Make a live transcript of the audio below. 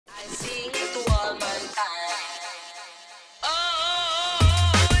sing to all mankind.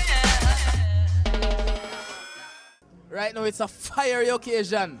 Right now it's a fiery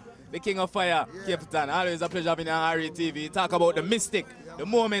occasion. The King of Fire, Captain. Always a pleasure having you on RETV. Talk about the mystic, the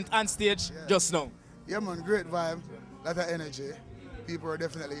moment on stage just now. Yeah man, great vibe, lot of energy. People are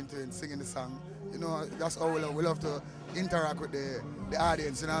definitely into it, singing the song. You know, that's how we love to interact with the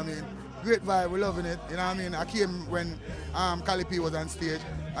audience, you know what I mean? Great vibe, we're loving it, you know what I mean? I came when Cali P was on stage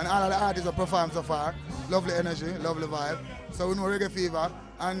and all of the artists have performed so far. Lovely energy, lovely vibe. So we know Reggae Fever,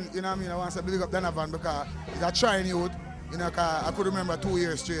 and you know what I mean, I want to big up Donovan because he's a trying youth. You know, cause I could remember 2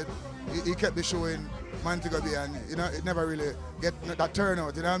 years straight, he kept the show in Montego Bay and you know, it never really get that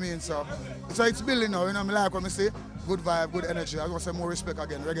turnout, you know what I mean? So it's building now, you know, I like what I say, good vibe, good energy. I want to say more respect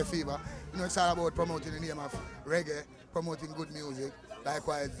again, Reggae Fever. You know, it's all about promoting the name of reggae, promoting good music,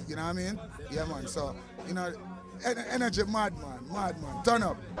 likewise, you know what I mean? Yeah man, so, you know, energy, mad man, turn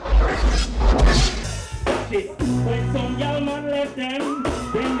up. When some young man left them,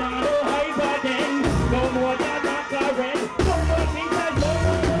 then down to high them, no more than that current, no more things like no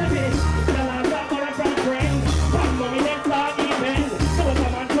more this. Tell us that for a friend, come mommy let's start even. So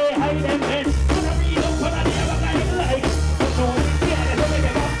come and say hi them men. Gonna be up for the other guy like. No one care, they don't make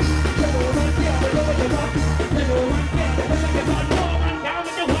it up. No one care, they don't make it up. No one care, they don't make it up. No one care,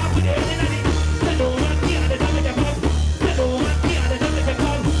 they don't walk with it in it. No one care, they don't make it up. No one care, they don't make it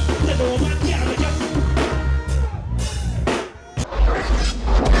up. No one care, they just.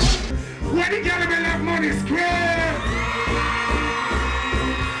 When the girl will have money square.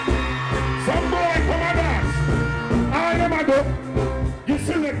 Some boy come and dance. All them a do. You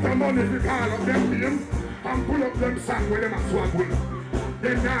select the money to call up them name and pull up them sack with them and swap with.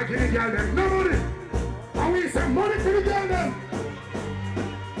 Then now give the girl them no money. And we say money to the girl them.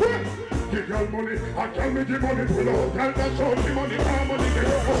 Well, give girl money, I tell me the money to the girl that show the money, how money they go.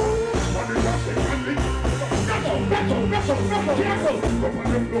 Money just the money. Come on, come on,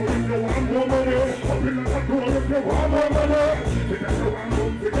 them blow if you want more money. Come in and blow if you want more money. If you want more,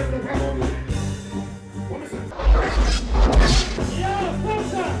 if you want more. What is it? Yeah,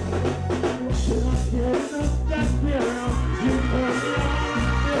 Foxa! You want to hear enough, just hear enough. You turn me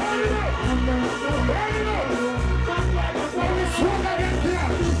on, I'm not so bad enough. That's why I'm going to swing against you.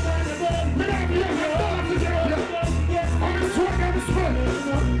 Me not be a dollar to get you. I'm in swing and spin.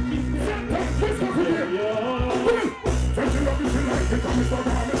 Don't twist up with you. Don't you love it, you like it, I'm so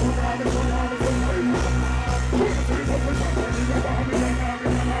bad, so bad, so bad, so bad. Put it to the top of the top, and you're bad, you're bad,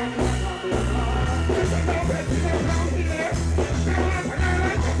 you're bad. There's a no bed, you know, down here. Now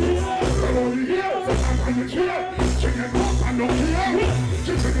I'm on the chair. Chicken up and no here.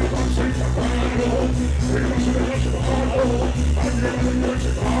 Chicken up and straight to Chicago. We go to the Chicago. And you're in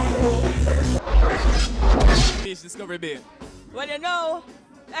Chicago. Beach Discovery Bay. Well, you know,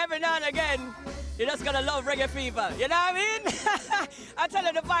 every now and again, you're just gonna love Reggae Fever. You know what I mean? I tell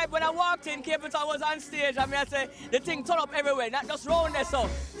you the vibe when I walked in, Capleton was on stage. I mean, I say the thing turn up everywhere, not just round there. So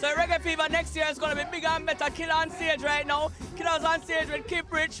Reggae Fever next year is gonna be bigger and better. Killer on stage right now. Killer's on stage with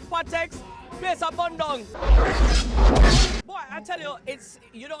Pt.6, Pt.6, place up and down. Boy, I tell you,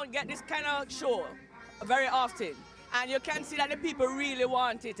 you don't get this kind of show very often. And you can see that the people really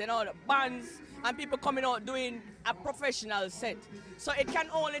want it, you know, the bands and people coming out doing a professional set. So it can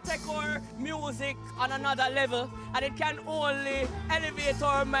only take our music on another level, and it can only elevate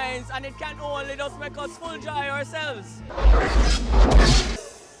our minds, and it can only just make us full joy ourselves.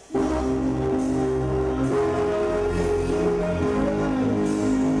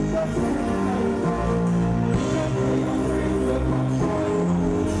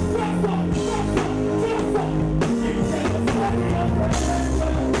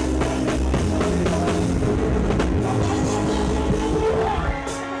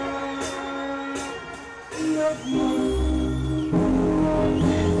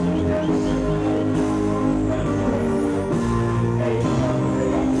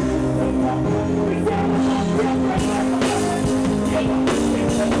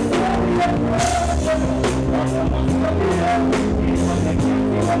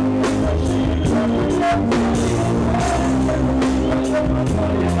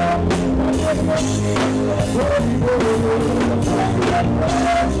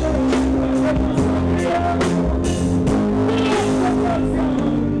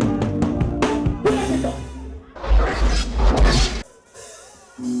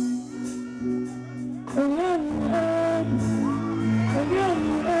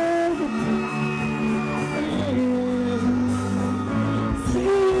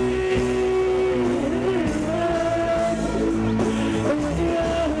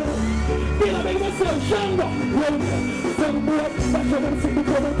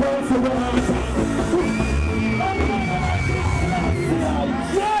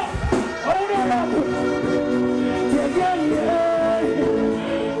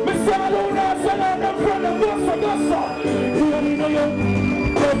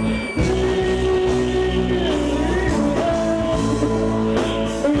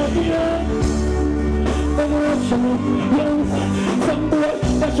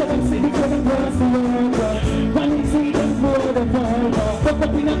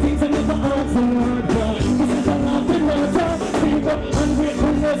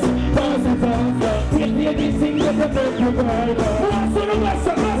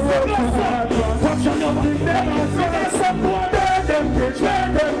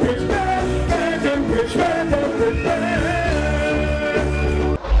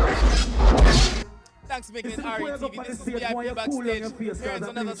 Thanks for making it RETV. This is VIP Backstage. Here's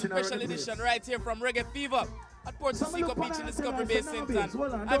another special edition right here from Reggae Fever at Pt.6 Beach in Discovery Bay, St. Ann.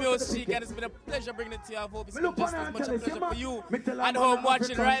 I'm your host, Sheik, and it's been a pleasure bringing it to you. I hope it's been just as much a pleasure for you at home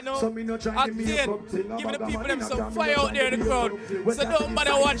watching right now. Acting, giving the people them some fire out there in the crowd. So don't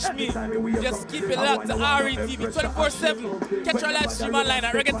bother watch me. Just keep it locked to RETV 24/7. Catch our live stream online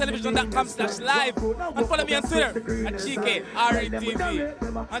at reggaetelevision.com/live. And follow me on Twitter at GK RETV.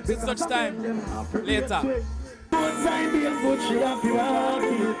 Until such time, later. One time be a foot, she have to walk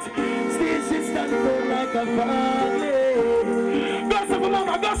it. Stay she stand firm like a family. Gossa for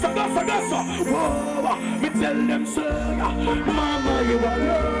mama, gossa. Whoa, me tell them so. Mama, you are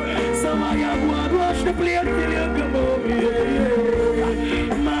love. So I have one watch the plate till you come over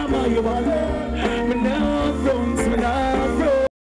here. Mama, you are love. Me now from